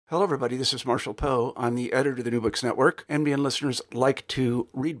Hello, everybody. This is Marshall Poe. I'm the editor of the New Books Network. NBN listeners like to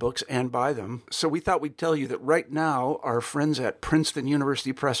read books and buy them. So we thought we'd tell you that right now, our friends at Princeton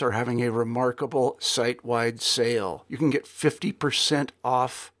University Press are having a remarkable site-wide sale. You can get 50%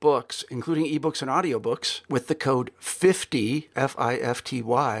 off books, including ebooks and audiobooks, with the code 50,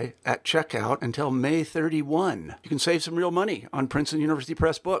 F-I-F-T-Y, at checkout until May 31. You can save some real money on Princeton University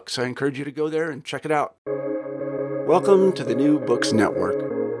Press books. I encourage you to go there and check it out. Welcome to the New Books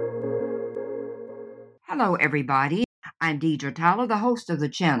Network. Hello, everybody. I'm Deidre Tyler, the host of the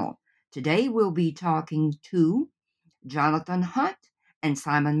channel. Today we'll be talking to Jonathan Hunt and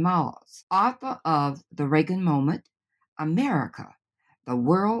Simon Moss, author of The Reagan Moment, America, the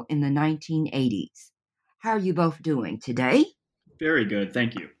World in the 1980s. How are you both doing today? Very good,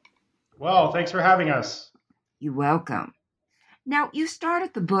 thank you. Well, thanks for having us. You're welcome. Now, you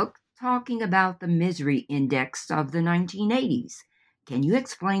started the book talking about the misery index of the 1980s. Can you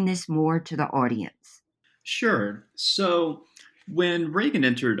explain this more to the audience? Sure. So when Reagan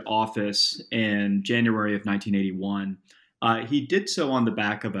entered office in January of 1981, he did so on the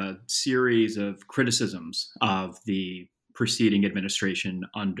back of a series of criticisms of the preceding administration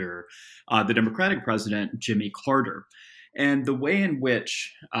under the Democratic president, Jimmy Carter. And the way in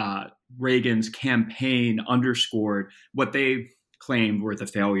which Reagan's campaign underscored what they claimed were the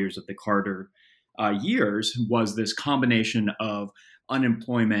failures of the Carter years was this combination of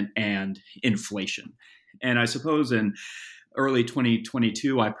unemployment and inflation. And I suppose in early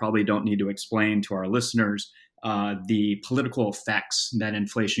 2022, I probably don't need to explain to our listeners the political effects that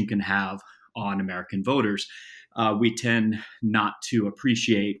inflation can have on American voters. We tend not to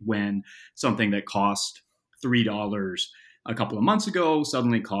appreciate when something that cost $3 a couple of months ago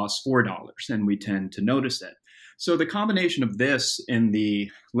suddenly costs $4, and we tend to notice it. So the combination of this in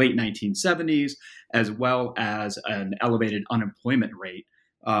the late 1970s, as well as an elevated unemployment rate,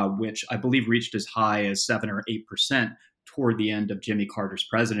 which I believe reached as high as 7 or 8% toward the end of Jimmy Carter's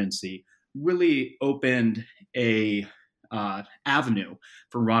presidency, really opened a avenue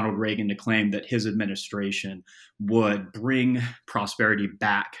for Ronald Reagan to claim that his administration would bring prosperity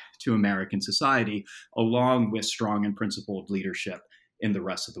back to American society, along with strong and principled leadership in the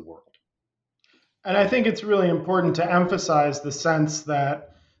rest of the world. And I think it's really important to emphasize the sense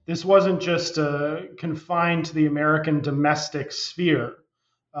that this wasn't just confined to the American domestic sphere,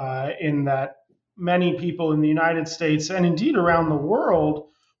 in that many people in the United States and indeed around the world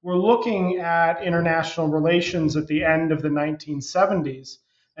were looking at international relations at the end of the 1970s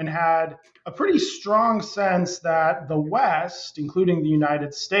and had a pretty strong sense that the West, including the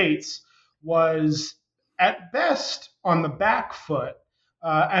United States, was at best on the back foot,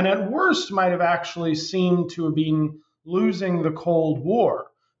 and at worst might have actually seemed to have been losing the Cold War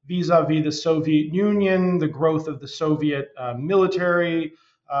vis-a-vis the Soviet Union, the growth of the Soviet military,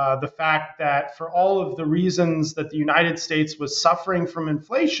 the fact that for all of the reasons that the United States was suffering from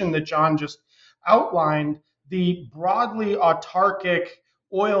inflation that John just outlined, the broadly autarkic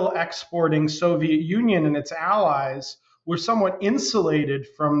oil exporting Soviet Union and its allies were somewhat insulated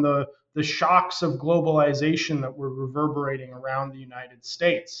from the shocks of globalization that were reverberating around the United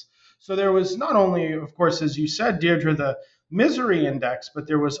States. So there was not only, of course, as you said, Deirdre, the misery index, but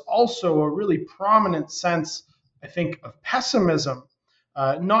there was also a really prominent sense, I think, of pessimism,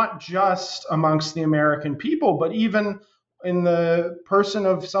 not just amongst the American people, but even in the person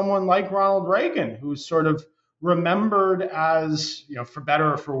of someone like Ronald Reagan, who's sort of remembered as, for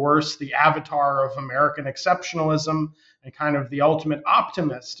better or for worse, the avatar of American exceptionalism and kind of the ultimate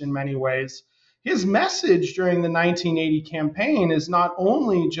optimist in many ways. His message during the 1980 campaign is not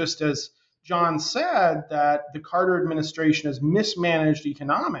only, just as John said, that the Carter administration has mismanaged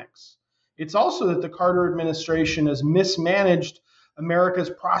economics. It's also that the Carter administration has mismanaged America's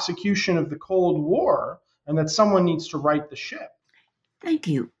prosecution of the Cold War, and that someone needs to right the ship. Thank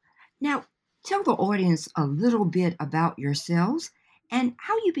you. Now, tell the audience a little bit about yourselves and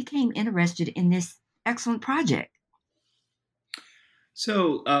how you became interested in this excellent project.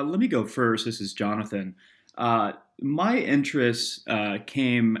 So let me go first. This is Jonathan. My interest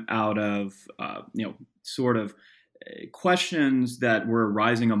came out of, sort of questions that were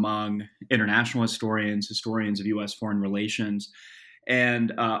arising among international historians of U.S. foreign relations.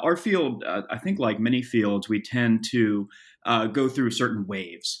 And our field, I think like many fields, we tend to go through certain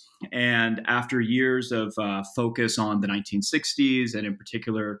waves. And after years of focus on the 1960s, and in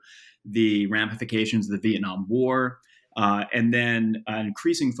particular, the ramifications of the Vietnam War, and then an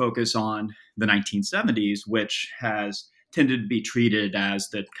increasing focus on the 1970s, which has tended to be treated as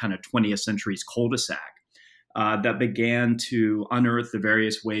the kind of 20th century's cul-de-sac, that began to unearth the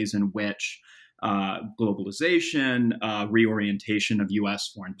various ways in which globalization, reorientation of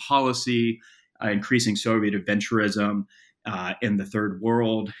U.S. foreign policy, increasing Soviet adventurism in the third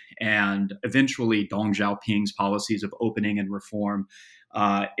world, and eventually Deng Xiaoping's policies of opening and reform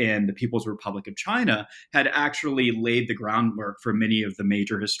in the People's Republic of China had actually laid the groundwork for many of the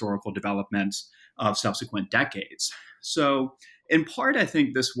major historical developments of subsequent decades. So, in part, I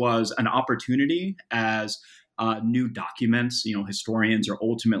think this was an opportunity as new documents, historians are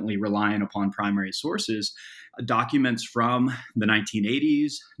ultimately relying upon primary sources, documents from the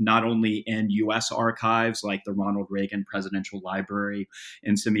 1980s, not only in U.S. archives like the Ronald Reagan Presidential Library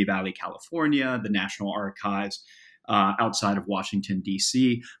in Simi Valley, California, the National Archives outside of Washington,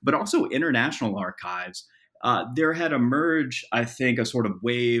 D.C., but also international archives. There had emerged, I think, a sort of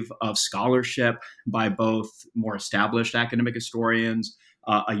wave of scholarship by both more established academic historians,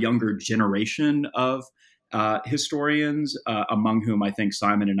 a younger generation of historians, among whom I think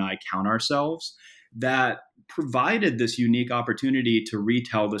Simon and I count ourselves, that provided this unique opportunity to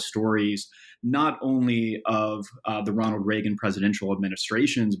retell the stories not only of the Ronald Reagan presidential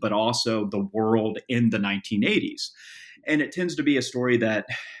administrations, but also the world in the 1980s. And it tends to be a story that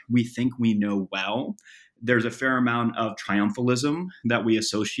we think we know well. There's a fair amount of triumphalism that we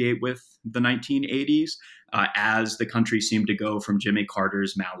associate with the 1980s as the country seemed to go from Jimmy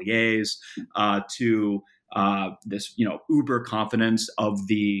Carter's Mallies to this, uber confidence of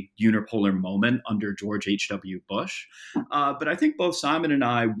the unipolar moment under George H.W. Bush. But I think both Simon and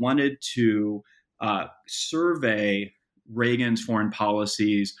I wanted to survey Reagan's foreign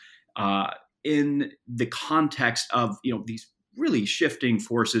policies in the context of, these really shifting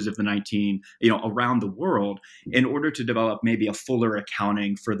forces of the around the world, in order to develop maybe a fuller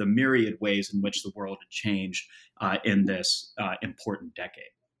accounting for the myriad ways in which the world had changed in this important decade.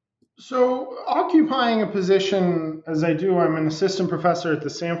 So, occupying a position as I do, I'm an assistant professor at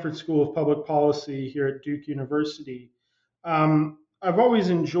the Sanford School of Public Policy here at Duke University. I've always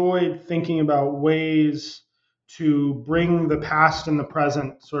enjoyed thinking about ways to bring the past and the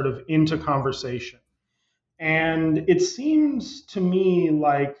present sort of into conversation. And it seems to me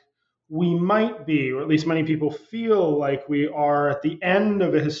like we might be, or at least many people feel like we are, at the end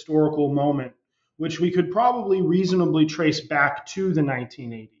of a historical moment, which we could probably reasonably trace back to the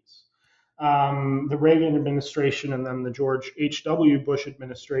 1980s. The Reagan administration and then the George H.W. Bush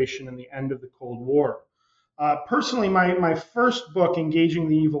administration and the end of the Cold War. Personally, my first book, Engaging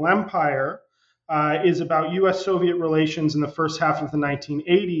the Evil Empire, is about U.S.-Soviet relations in the first half of the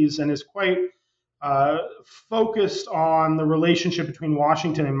 1980s and is quite focused on the relationship between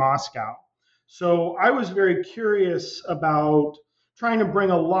Washington and Moscow. So I was very curious about trying to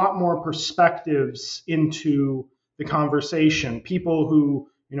bring a lot more perspectives into the conversation. People who,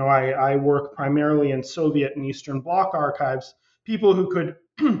 I work primarily in Soviet and Eastern Bloc archives, people who could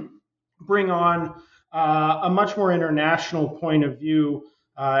bring on a much more international point of view.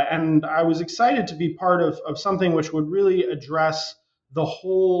 And I was excited to be part of something which would really address the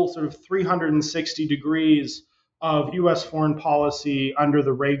whole sort of 360 degrees of U.S. foreign policy under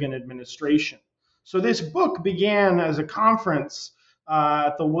the Reagan administration. So this book began as a conference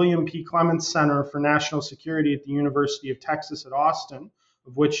at the William P. Clements Center for National Security at the University of Texas at Austin,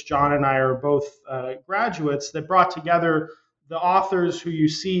 of which John and I are both graduates, that brought together the authors who you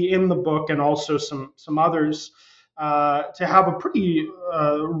see in the book and also some others to have a pretty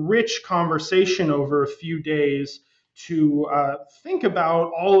rich conversation over a few days to think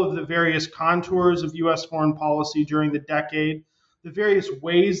about all of the various contours of U.S. foreign policy during the decade, the various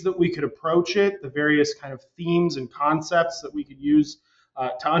ways that we could approach it, the various kind of themes and concepts that we could use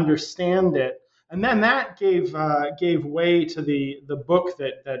to understand it. And then that gave way to the book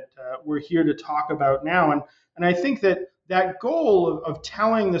that we're here to talk about now. And I think that goal of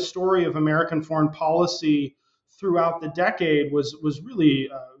telling the story of American foreign policy throughout the decade was really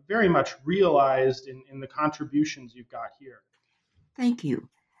very much realized in the contributions you've got here. Thank you.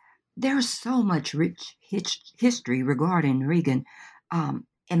 There's so much rich history regarding Reagan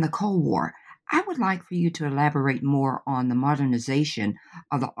in the Cold War. I would like for you to elaborate more on the modernization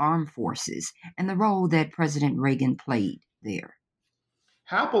of the armed forces and the role that President Reagan played there.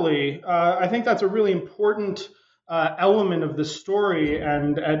 Happily, I think that's a really important element of the story.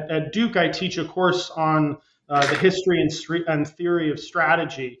 And at Duke, I teach a course on the history and theory of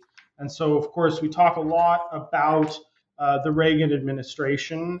strategy. And so, of course, we talk a lot about the Reagan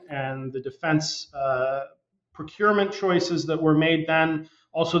administration and the defense procurement choices that were made then,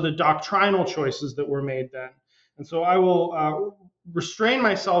 also the doctrinal choices that were made then. And so I will restrain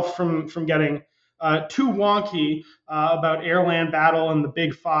myself from getting too wonky about air-land battle and the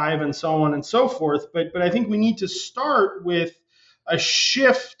Big Five and so on and so forth. But I think we need to start with a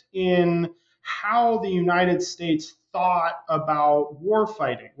shift in how the United States thought about war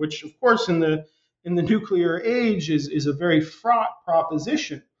fighting, which, of course, in the nuclear age is a very fraught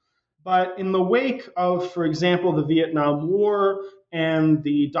proposition. But in the wake of, for example, the Vietnam War and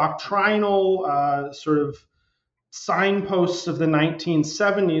the doctrinal sort of signposts of the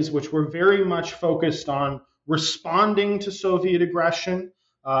 1970s, which were very much focused on responding to Soviet aggression,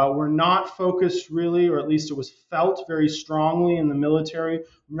 were not focused really, or at least it was felt very strongly in the military,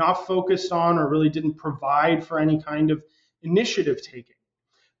 not focused on or really didn't provide for any kind of initiative taking.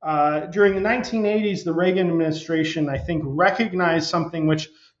 During the 1980s, the Reagan administration, I think, recognized something which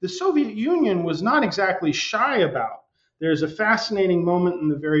the Soviet Union was not exactly shy about. There's a fascinating moment in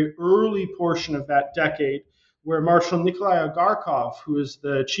the very early portion of that decade where Marshal Nikolai Agarkov, who is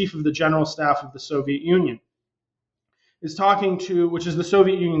the chief of the general staff of the Soviet Union, is talking to, which is the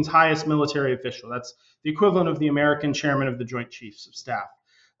Soviet Union's highest military official. That's the equivalent of the American chairman of the Joint Chiefs of Staff,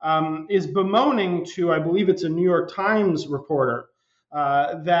 is bemoaning to, I believe it's a New York Times reporter,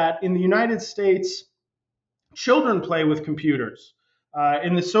 that in the United States, children play with computers.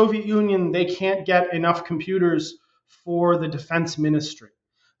 In the Soviet Union, they can't get enough computers for the defense ministry.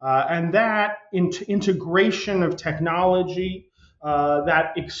 And that integration of technology,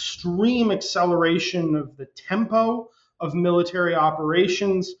 that extreme acceleration of the tempo of military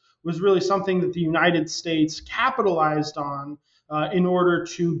operations was really something that the United States capitalized on in order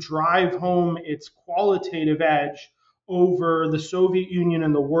to drive home its qualitative edge over the Soviet Union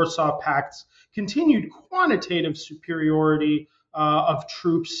and the Warsaw Pact's continued quantitative superiority of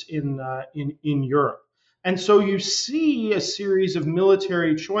troops in Europe. And so you see a series of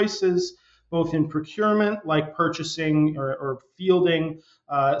military choices, both in procurement, like purchasing or fielding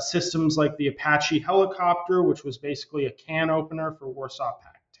systems like the Apache helicopter, which was basically a can opener for Warsaw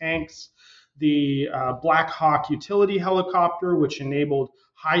Pact tanks, the Black Hawk utility helicopter, which enabled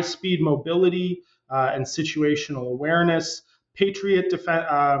high-speed mobility and situational awareness, Patriot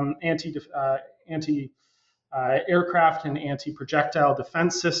anti-aircraft and anti-projectile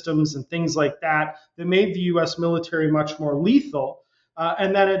defense systems and things like that made the U.S. military much more lethal.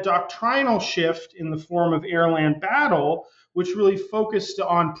 And then a doctrinal shift in the form of air-land battle, which really focused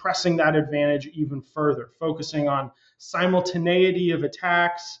on pressing that advantage even further, focusing on simultaneity of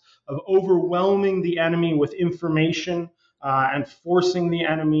attacks, of overwhelming the enemy with information, and forcing the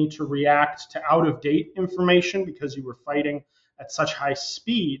enemy to react to out-of-date information because you were fighting at such high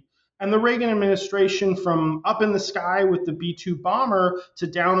speed. And the Reagan administration, from up in the sky with the B-2 bomber to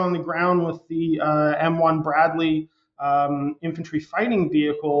down on the ground with the M1 Bradley infantry fighting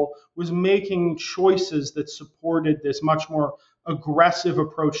vehicle, was making choices that supported this much more aggressive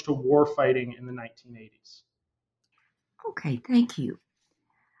approach to war fighting in the 1980s. Okay, thank you.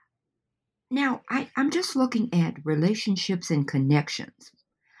 Now, I'm just looking at relationships and connections.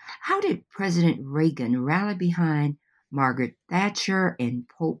 How did President Reagan rally behind Margaret Thatcher and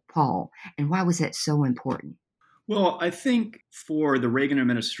Pope Paul, and why was that so important? Well, I think for the Reagan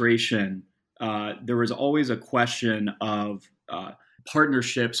administration, there was always a question of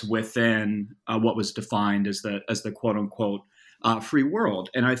partnerships within what was defined as the quote unquote free world.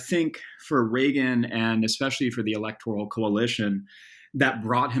 And I think for Reagan, and especially for the Electoral Coalition that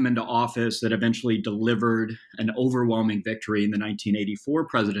brought him into office, that eventually delivered an overwhelming victory in the 1984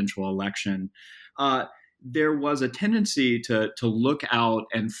 presidential election, there was a tendency to look out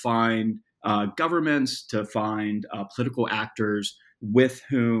and find governments, to find political actors with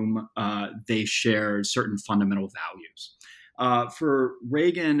whom they shared certain fundamental values. For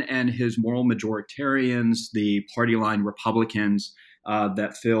Reagan and his moral majoritarians, the party line Republicans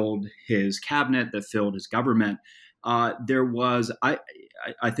that filled his cabinet, that filled his government, there was, I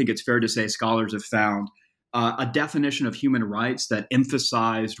think it's fair to say, scholars have found a definition of human rights that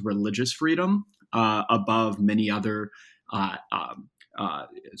emphasized religious freedom above many other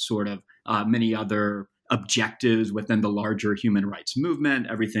many other objectives within the larger human rights movement,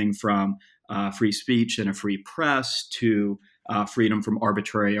 everything from free speech and a free press to freedom from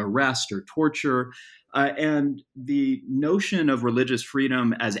arbitrary arrest or torture. And the notion of religious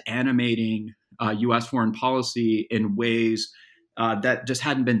freedom as animating U.S. foreign policy in ways that just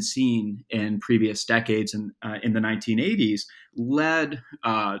hadn't been seen in previous decades in the 1980s led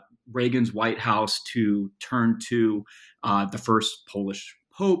Reagan's White House to turn to the first Polish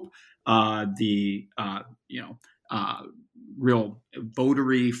Pope, the real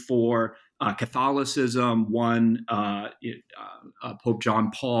votary for Catholicism, one Pope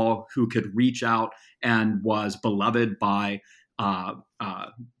John Paul, who could reach out and was beloved by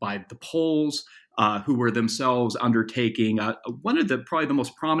the Poles, who were themselves undertaking one of probably the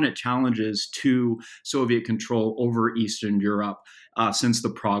most prominent challenges to Soviet control over Eastern Europe. since the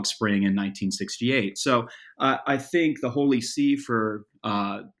Prague Spring in 1968. So I think the Holy See for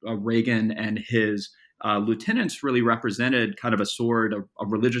Reagan and his lieutenants really represented kind of a sword, a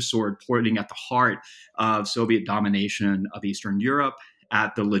religious sword pointing at the heart of Soviet domination of Eastern Europe,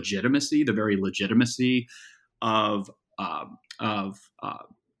 at the legitimacy, the very legitimacy of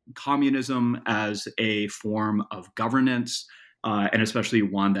communism as a form of governance, and especially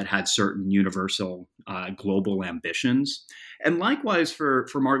one that had certain universal global ambitions. And likewise for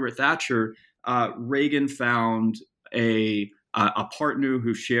Margaret Thatcher, Reagan found a partner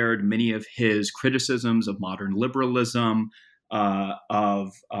who shared many of his criticisms of modern liberalism,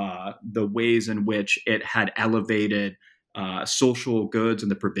 of the ways in which it had elevated social goods and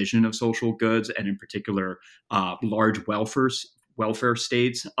the provision of social goods, and in particular, large welfare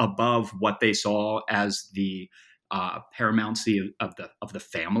states above what they saw as the paramountcy of the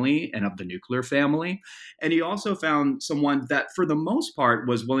family and of the nuclear family. And he also found someone that, for the most part,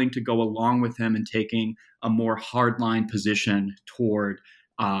 was willing to go along with him in taking a more hardline position toward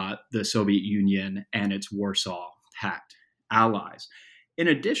the Soviet Union and its Warsaw Pact allies. In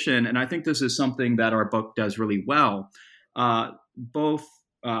addition, and I think this is something that our book does really well, both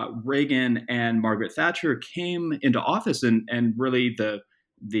Reagan and Margaret Thatcher came into office, and really the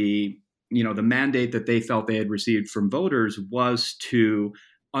mandate that they felt they had received from voters was to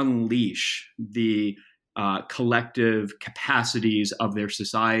unleash the collective capacities of their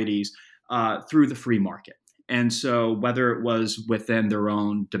societies through the free market. And so whether it was within their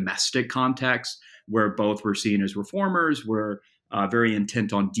own domestic context, where both were seen as reformers, were very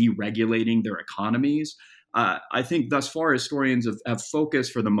intent on deregulating their economies, I think thus far historians have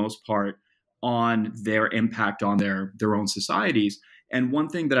focused for the most part on their impact on their own societies. And one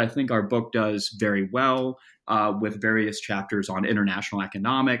thing that I think our book does very well, with various chapters on international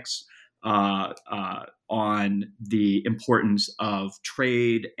economics, on the importance of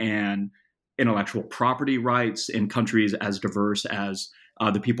trade and intellectual property rights in countries as diverse as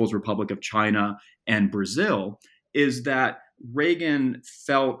the People's Republic of China and Brazil, is that Reagan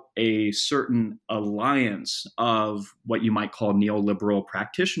felt a certain alliance of what you might call neoliberal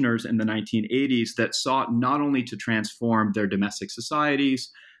practitioners in the 1980s that sought not only to transform their domestic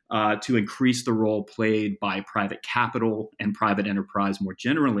societies, to increase the role played by private capital and private enterprise more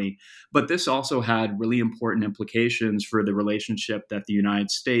generally, but this also had really important implications for the relationship that the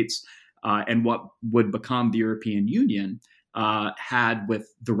United States and what would become the European Union had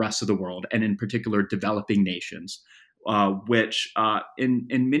with the rest of the world, and in particular developing nations. Which in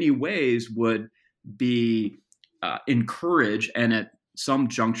many ways would be encouraged and at some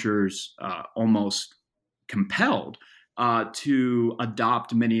junctures almost compelled to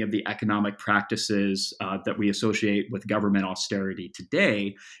adopt many of the economic practices that we associate with government austerity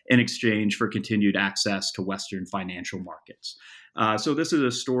today in exchange for continued access to Western financial markets. So this is a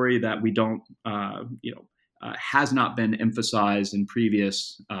story that we don't, has not been emphasized in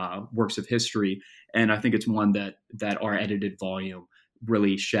previous works of history. And I think it's one that our edited volume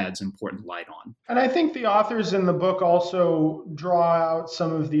really sheds important light on. And I think the authors in the book also draw out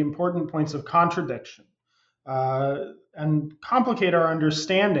some of the important points of contradiction and complicate our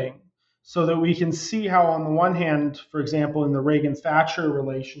understanding so that we can see how, on the one hand, for example, in the Reagan-Thatcher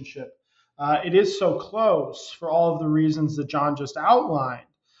relationship, it is so close for all of the reasons that John just outlined.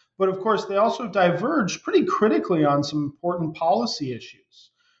 But of course, they also diverge pretty critically on some important policy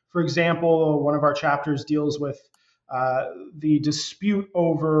issues. For example, one of our chapters deals with the dispute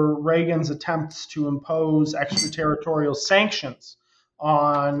over Reagan's attempts to impose extraterritorial sanctions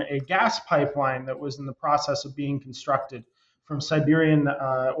on a gas pipeline that was in the process of being constructed from Siberian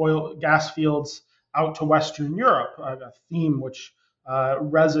oil gas fields out to Western Europe, a theme which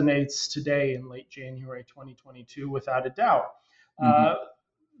resonates today in late January 2022, without a doubt.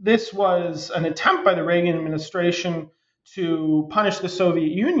 This was an attempt by the Reagan administration to punish the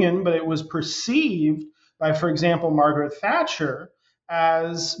Soviet Union, but it was perceived by, for example, Margaret Thatcher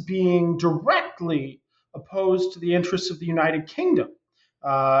as being directly opposed to the interests of the United Kingdom,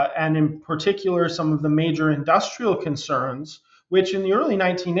 and in particular, some of the major industrial concerns, which in the early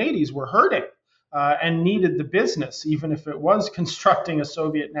 1980s were hurting and needed the business, even if it was constructing a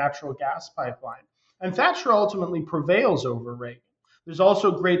Soviet natural gas pipeline. And Thatcher ultimately prevails over Reagan. There's also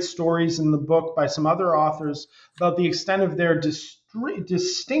great stories in the book by some other authors about the extent of their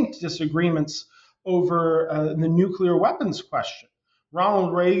distinct disagreements over the nuclear weapons question.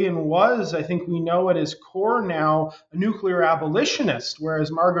 Ronald Reagan was, I think we know at his core now, a nuclear abolitionist,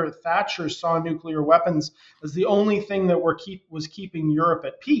 whereas Margaret Thatcher saw nuclear weapons as the only thing that was keeping Europe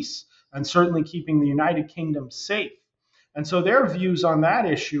at peace and certainly keeping the United Kingdom safe. And so their views on that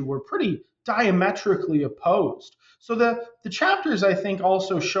issue were pretty diametrically opposed. So the chapters, I think,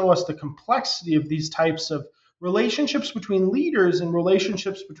 also show us the complexity of these types of relationships between leaders and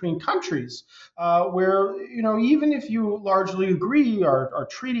relationships between countries, where, even if you largely agree, are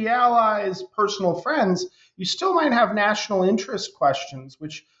treaty allies, personal friends, you still might have national interest questions,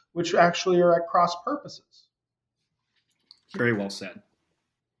 which actually are at cross purposes. Very well said.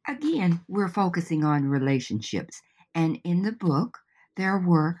 Again, we're focusing on relationships. And in the book, there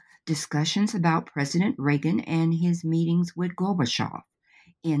were discussions about President Reagan and his meetings with Gorbachev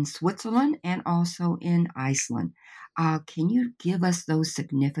in Switzerland and also in Iceland. Can you give us those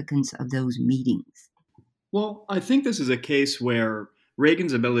significance of those meetings? Well, I think this is a case where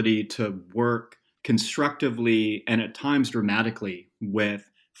Reagan's ability to work constructively and at times dramatically with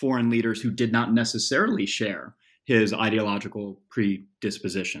foreign leaders who did not necessarily share his ideological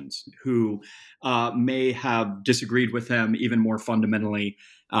predispositions, who may have disagreed with him even more fundamentally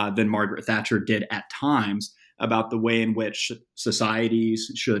than Margaret Thatcher did at times about the way in which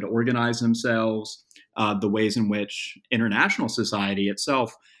societies should organize themselves, the ways in which international society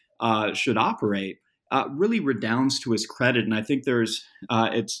itself should operate. Really redounds to his credit, and I think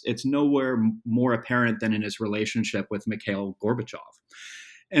it's nowhere more apparent than in his relationship with Mikhail Gorbachev.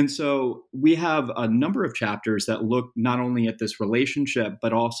 And so we have a number of chapters that look not only at this relationship,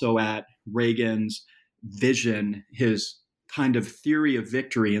 but also at Reagan's vision, his kind of theory of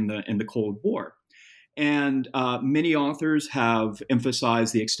victory in the Cold War. And many authors have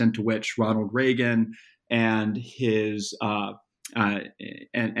emphasized the extent to which Ronald Reagan and his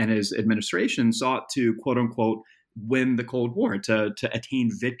his administration sought to, quote unquote, win the Cold War, to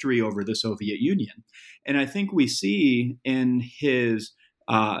attain victory over the Soviet Union. And I think we see in his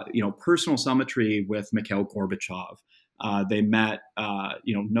personal symmetry with Mikhail Gorbachev. They met,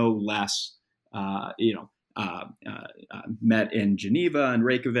 no less, met in Geneva and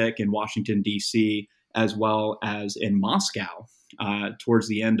Reykjavik and Washington, D.C., as well as in Moscow towards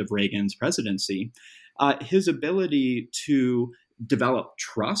the end of Reagan's presidency. His ability to develop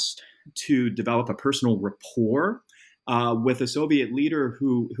trust, to develop a personal rapport with a Soviet leader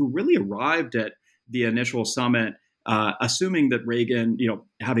who really arrived at the initial summit assuming that Reagan,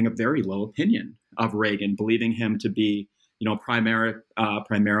 having a very low opinion of Reagan, believing him to be,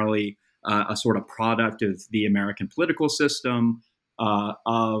 primarily a sort of product of the American political system,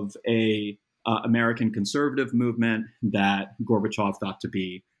 of a American conservative movement that Gorbachev thought to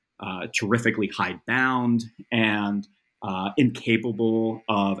be terrifically hidebound and incapable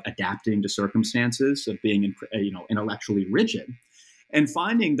of adapting to circumstances, of being, intellectually rigid, and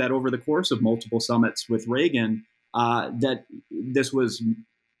finding that over the course of multiple summits with Reagan, that this was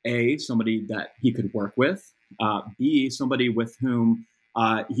A, somebody that he could work with, B, somebody with whom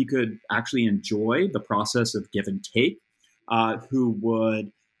he could actually enjoy the process of give and take, who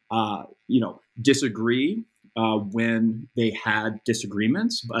would, disagree when they had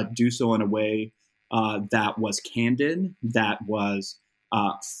disagreements, but do so in a way that was candid, that was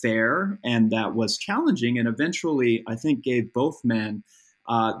fair, and that was challenging, and eventually, I think, gave both men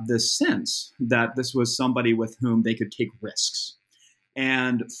the sense that this was somebody with whom they could take risks.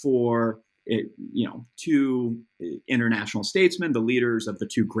 And for two international statesmen, the leaders of the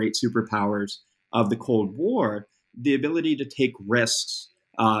two great superpowers of the Cold War, the ability to take risks,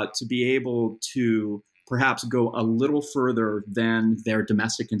 to be able to perhaps go a little further than their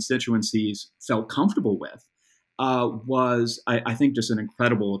domestic constituencies felt comfortable with, was, I think, just an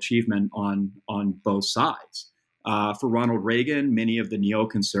incredible achievement on both sides. For Ronald Reagan, many of the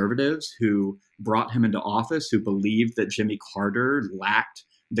neoconservatives who brought him into office, who believed that Jimmy Carter lacked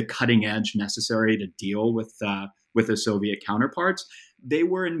the cutting edge necessary to deal with his Soviet counterparts, they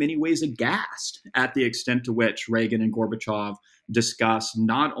were in many ways aghast at the extent to which Reagan and Gorbachev discussed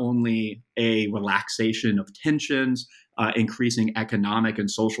not only a relaxation of tensions, increasing economic and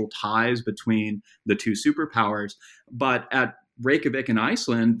social ties between the two superpowers, but at Reykjavik and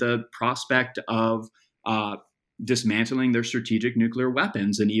Iceland, the prospect of dismantling their strategic nuclear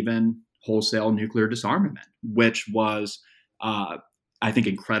weapons and even wholesale nuclear disarmament, which was, I think,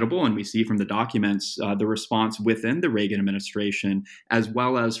 incredible. And we see from the documents the response within the Reagan administration, as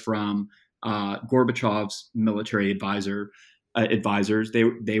well as from Gorbachev's military advisors.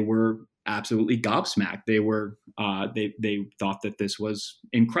 They were absolutely gobsmacked. They were they thought that this was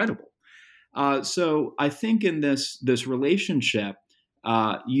incredible. So I think in this relationship,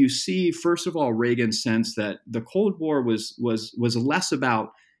 you see, first of all, Reagan's sense that the Cold War was less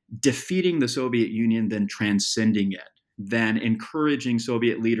about defeating the Soviet Union than transcending it, than encouraging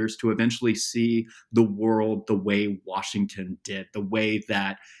Soviet leaders to eventually see the world the way Washington did, the way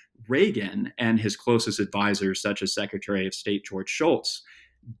that Reagan and his closest advisors, such as Secretary of State George Shultz,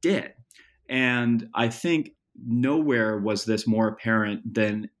 did. And I think nowhere was this more apparent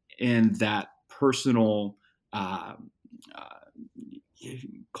than in that personal,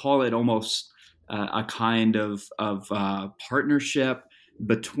 call it almost a kind of partnership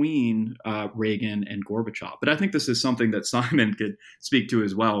between Reagan and Gorbachev. But I think this is something that Simon could speak to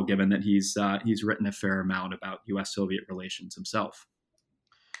as well, given that he's written a fair amount about U.S.-Soviet relations himself.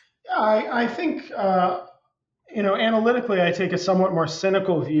 Yeah, I think analytically, I take a somewhat more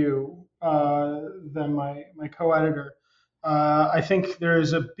cynical view than my co-editor. I think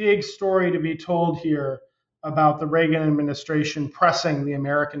there's a big story to be told here about the Reagan administration pressing the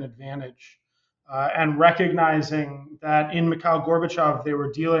American advantage and recognizing that in Mikhail Gorbachev, they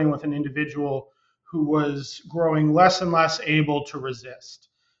were dealing with an individual who was growing less and less able to resist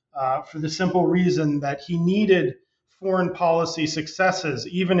for the simple reason that he needed foreign policy successes,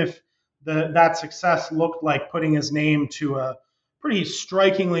 even if that success looked like putting his name to a pretty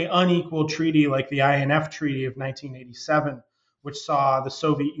strikingly unequal treaty like the INF Treaty of 1987, which saw the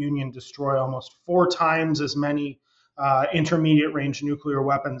Soviet Union destroy almost 4 times as many intermediate range nuclear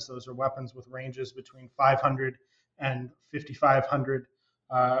weapons. Those are weapons with ranges between 500 and 5,500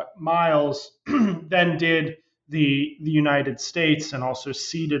 miles, than did the United States, and also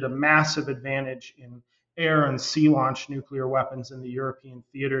ceded a massive advantage in air and sea launched nuclear weapons in the European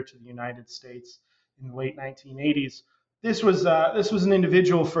theater to the United States in the late 1980s. This was an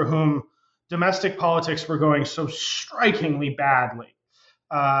individual for whom domestic politics were going so strikingly badly,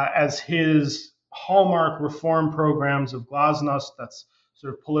 as his hallmark reform programs of glasnost, that's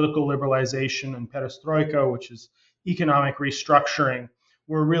sort of political liberalization, and perestroika, which is economic restructuring,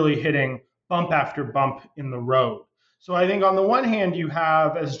 were really hitting bump after bump in the road. So I think on the one hand, you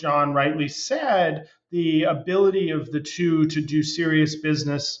have, as John rightly said, the ability of the two to do serious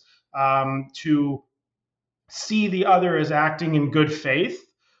business, to see the other as acting in good faith,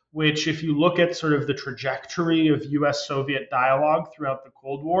 which if you look at sort of the trajectory of US-Soviet dialogue throughout the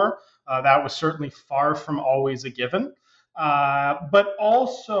Cold War, that was certainly far from always a given. But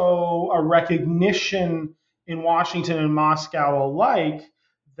also a recognition in Washington and Moscow alike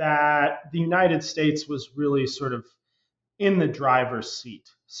that the United States was really sort of in the driver's seat,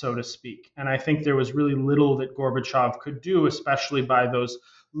 so to speak. And I think there was really little that Gorbachev could do, especially by those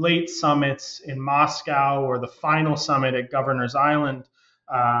late summits in Moscow or the final summit at Governor's Island,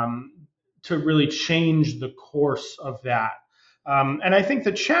 to really change the course of that. And I think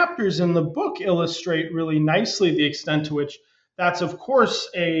the chapters in the book illustrate really nicely the extent to which that's, of course,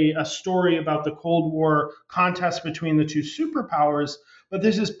 a story about the Cold War contest between the two superpowers, but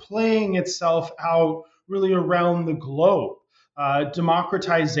this is playing itself out really around the globe.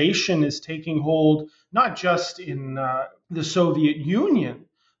 Democratization is taking hold not just in the Soviet Union,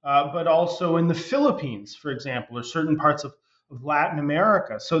 but also in the Philippines, for example, or certain parts of Latin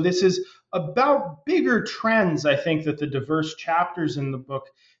America. So this is about bigger trends, I think, that the diverse chapters in the book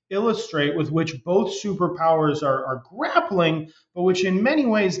illustrate, with which both superpowers are grappling, but which in many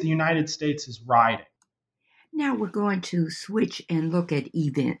ways the United States is riding. Now we're going to switch and look at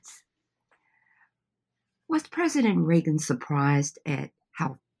events. Was President Reagan surprised at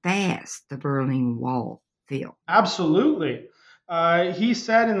how fast the Berlin Wall fell? Absolutely. He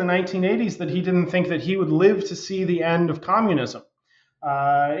said in the 1980s that he didn't think that he would live to see the end of communism.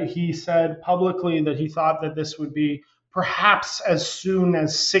 He said publicly that he thought that this would be perhaps as soon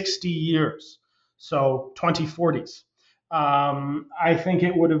as 60 years, so 2040s. I think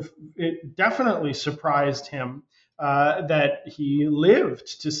it definitely surprised him that he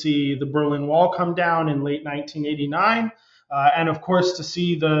lived to see the Berlin Wall come down in late 1989, and of course to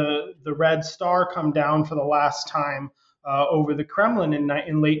see the Red Star come down for the last time over the Kremlin in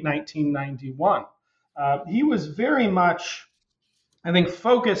late 1991. He was very much, I think,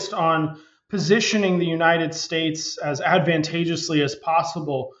 focused on positioning the United States as advantageously as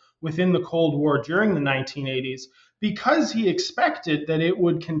possible within the Cold War during the 1980s, because he expected that it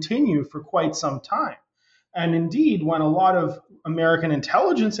would continue for quite some time. And indeed, when a lot of American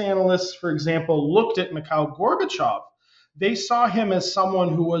intelligence analysts, for example, looked at Mikhail Gorbachev, they saw him as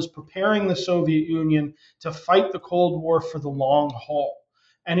someone who was preparing the Soviet Union to fight the Cold War for the long haul.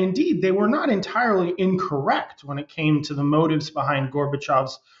 And indeed, they were not entirely incorrect when it came to the motives behind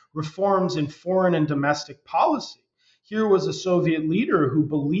Gorbachev's reforms in foreign and domestic policy. Here was a Soviet leader who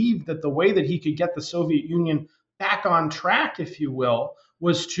believed that the way that he could get the Soviet Union back on track, if you will,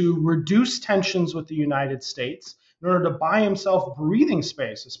 was to reduce tensions with the United States in order to buy himself breathing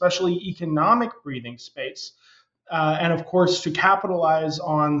space, especially economic breathing space, and of course to capitalize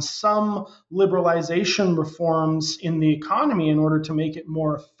on some liberalization reforms in the economy in order to make it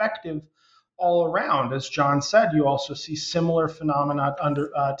more effective all around. As John said, you also see similar phenomena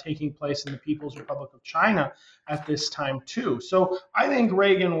taking place in the People's Republic of China at this time too. So I think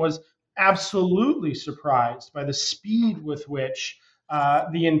Reagan was absolutely surprised by the speed with which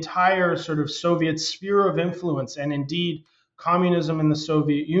the entire sort of Soviet sphere of influence and indeed communism in the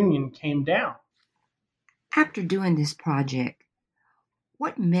Soviet Union came down. After doing this project,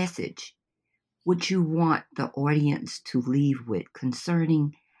 what message would you want the audience to leave with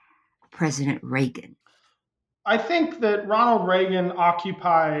concerning President Reagan? I think that Ronald Reagan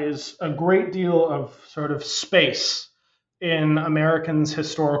occupies a great deal of sort of space in Americans'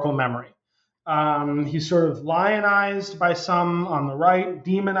 historical memory. He's sort of lionized by some on the right,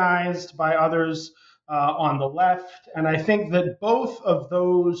 demonized by others on the left. And I think that both of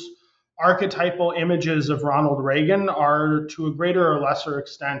those archetypal images of Ronald Reagan are, to a greater or lesser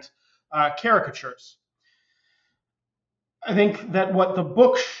extent, caricatures. I think that what the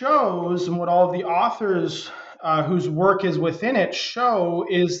book shows and what all of the authors whose work is within it show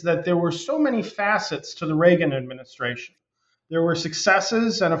is that there were so many facets to the Reagan administration. There were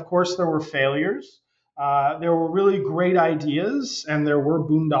successes, and of course, there were failures. There were really great ideas, and there were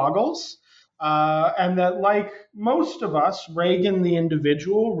boondoggles. And that, like most of us, Reagan the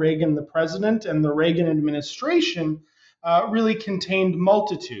individual, Reagan the president, and the Reagan administration really contained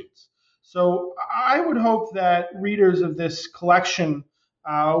multitudes. So I would hope that readers of this collection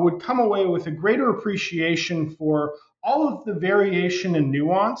would come away with a greater appreciation for all of the variation and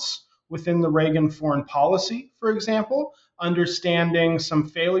nuance within the Reagan foreign policy, for example, understanding some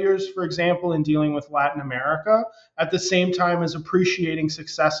failures, for example, in dealing with Latin America, at the same time as appreciating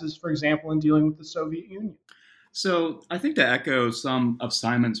successes, for example, in dealing with the Soviet Union. So I think to echo some of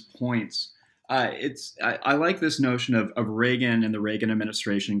Simon's points, I like this notion of Reagan and the Reagan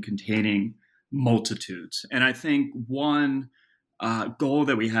administration containing multitudes. And I think one goal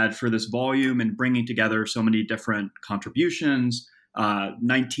that we had for this volume and bringing together so many different contributions,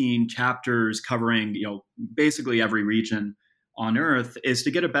 19 chapters covering basically every region on Earth, is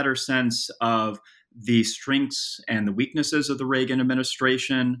to get a better sense of the strengths and the weaknesses of the Reagan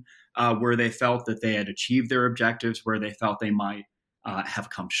administration, where they felt that they had achieved their objectives, where they felt they might have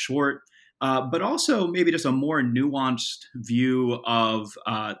come short. But also maybe just a more nuanced view of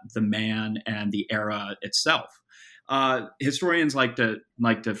the man and the era itself. Historians like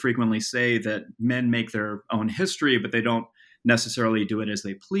to frequently say that men make their own history, but they don't necessarily do it as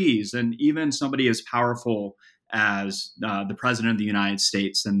they please. And even somebody as powerful as the President of the United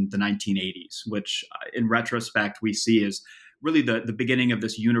States in the 1980s, which in retrospect we see as really the beginning of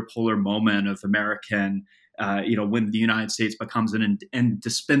this unipolar moment of American when the United States becomes an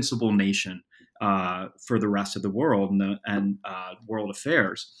indispensable nation for the rest of the world and world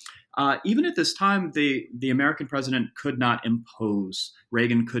affairs. Even at this time, the American president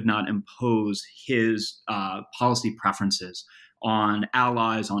Reagan could not impose his policy preferences on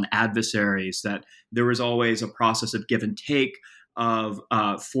allies, on adversaries, that there was always a process of give and take, of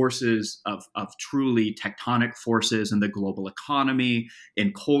forces, of truly tectonic forces in the global economy,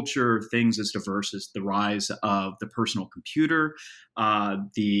 in culture, things as diverse as the rise of the personal computer,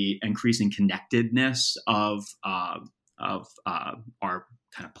 the increasing connectedness of our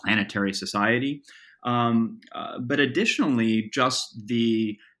kind of planetary society. But additionally, just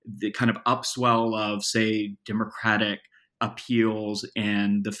the kind of upswell of, say, democratic appeals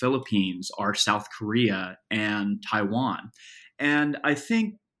in the Philippines or South Korea and Taiwan. And I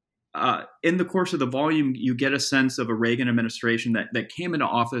think in the course of the volume, you get a sense of a Reagan administration that came into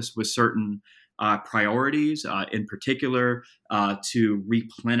office with certain priorities, in particular to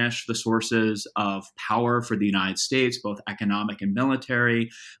replenish the sources of power for the United States, both economic and military,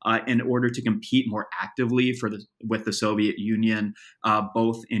 in order to compete more actively with the Soviet Union,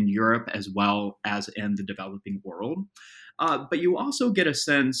 both in Europe as well as in the developing world. But you also get a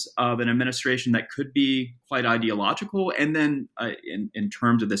sense of an administration that could be quite ideological, and then in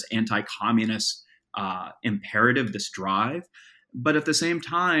terms of this anti-communist imperative, this drive, but at the same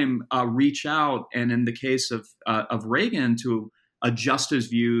time reach out, and in the case of Reagan, to adjust his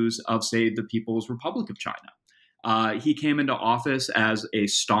views of, say, the People's Republic of China. He came into office as a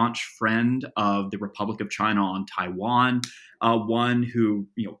staunch friend of the Republic of China on Taiwan, one who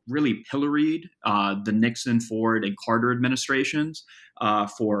really pilloried the Nixon, Ford, and Carter administrations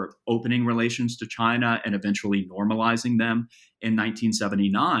for opening relations to China and eventually normalizing them in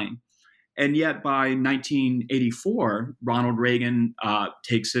 1979. And yet by 1984, Ronald Reagan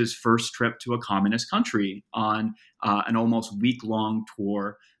takes his first trip to a communist country on an almost week-long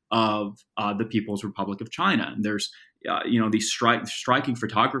tour of the People's Republic of China. And there's these striking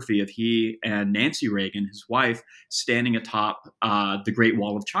photography of he and Nancy Reagan, his wife, standing atop the Great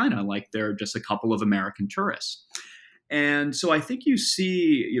Wall of China, like they're just a couple of American tourists. And so I think you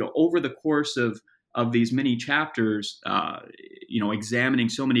see, over the course of these many chapters, examining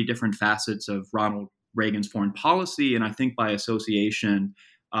so many different facets of Ronald Reagan's foreign policy, and I think by association,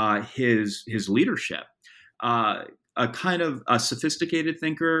 his leadership. A kind of a sophisticated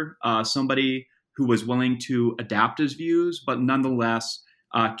thinker, somebody who was willing to adapt his views, but nonetheless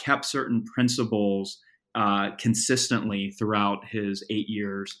kept certain principles consistently throughout his 8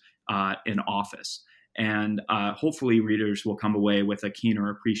 years in office. And hopefully readers will come away with a keener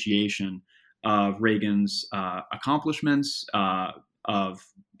appreciation of Reagan's accomplishments, as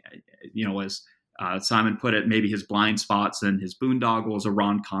Simon put it, maybe his blind spots and his boondoggles,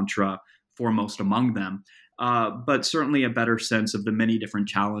 Iran-Contra foremost among them. But certainly a better sense of the many different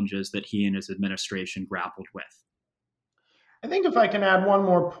challenges that he and his administration grappled with. I think if I can add one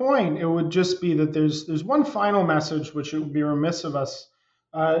more point, it would just be that there's one final message which it would be remiss of us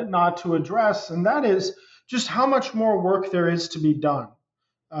not to address, and that is just how much more work there is to be done.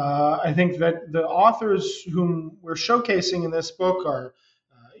 I think that the authors whom we're showcasing in this book are,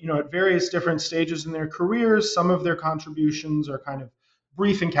 at various different stages in their careers. Some of their contributions are kind of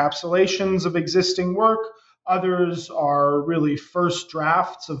brief encapsulations of existing work. Others are really first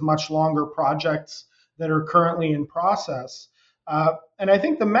drafts of much longer projects that are currently in process. And I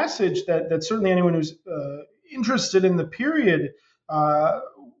think the message that certainly anyone who's interested in the period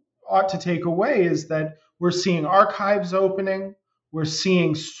ought to take away is that we're seeing archives opening. We're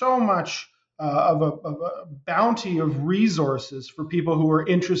seeing so much of a bounty of resources for people who are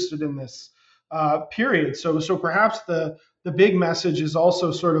interested in this period. So perhaps the big message is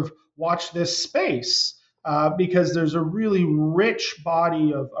also sort of watch this space because there's a really rich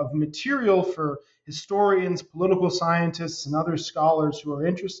body of material for historians, political scientists, and other scholars who are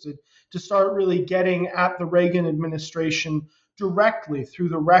interested to start really getting at the Reagan administration directly through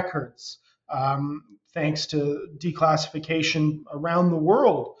the records, thanks to declassification around the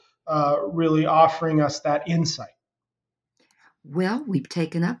world, really offering us that insight. Well, we've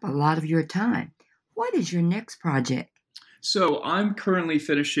taken up a lot of your time. What is your next project? So I'm currently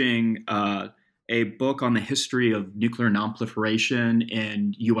finishing a book on the history of nuclear nonproliferation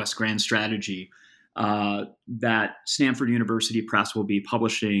in U.S. grand strategy that Stanford University Press will be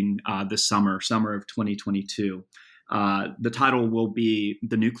publishing this summer of 2022. The title will be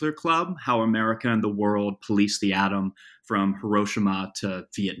The Nuclear Club, How America and the World Policed the Atom from Hiroshima to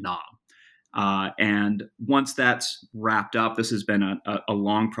Vietnam. And once that's wrapped up, this has been a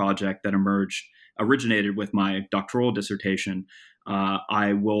long project that originated with my doctoral dissertation.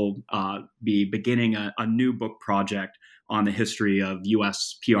 I will be beginning a new book project on the history of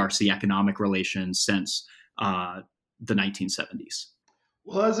U.S. PRC economic relations since the 1970s.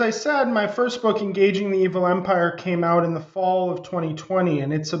 Well, as I said, my first book, Engaging the Evil Empire, came out in the fall of 2020,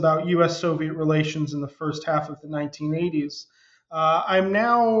 and it's about U.S.-Soviet relations in the first half of the 1980s. I'm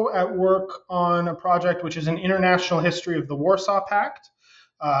now at work on a project which is an international history of the Warsaw Pact,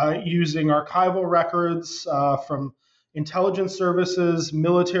 using archival records from intelligence services,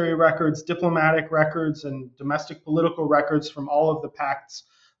 military records, diplomatic records, and domestic political records from all of the Pact's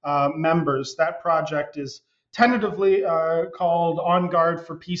members. That project is tentatively called On Guard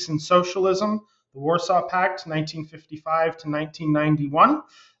for Peace and Socialism, the Warsaw Pact, 1955 to 1991.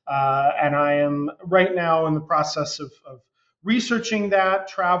 And I am right now in the process of researching that,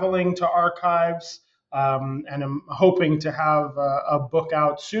 traveling to archives, and I'm hoping to have a book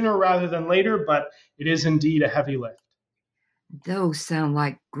out sooner rather than later, but it is indeed a heavy lift. Those sound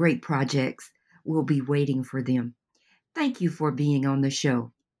like great projects. We'll be waiting for them. Thank you for being on the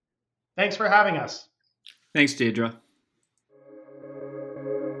show. Thanks for having us. Thanks, Deirdre.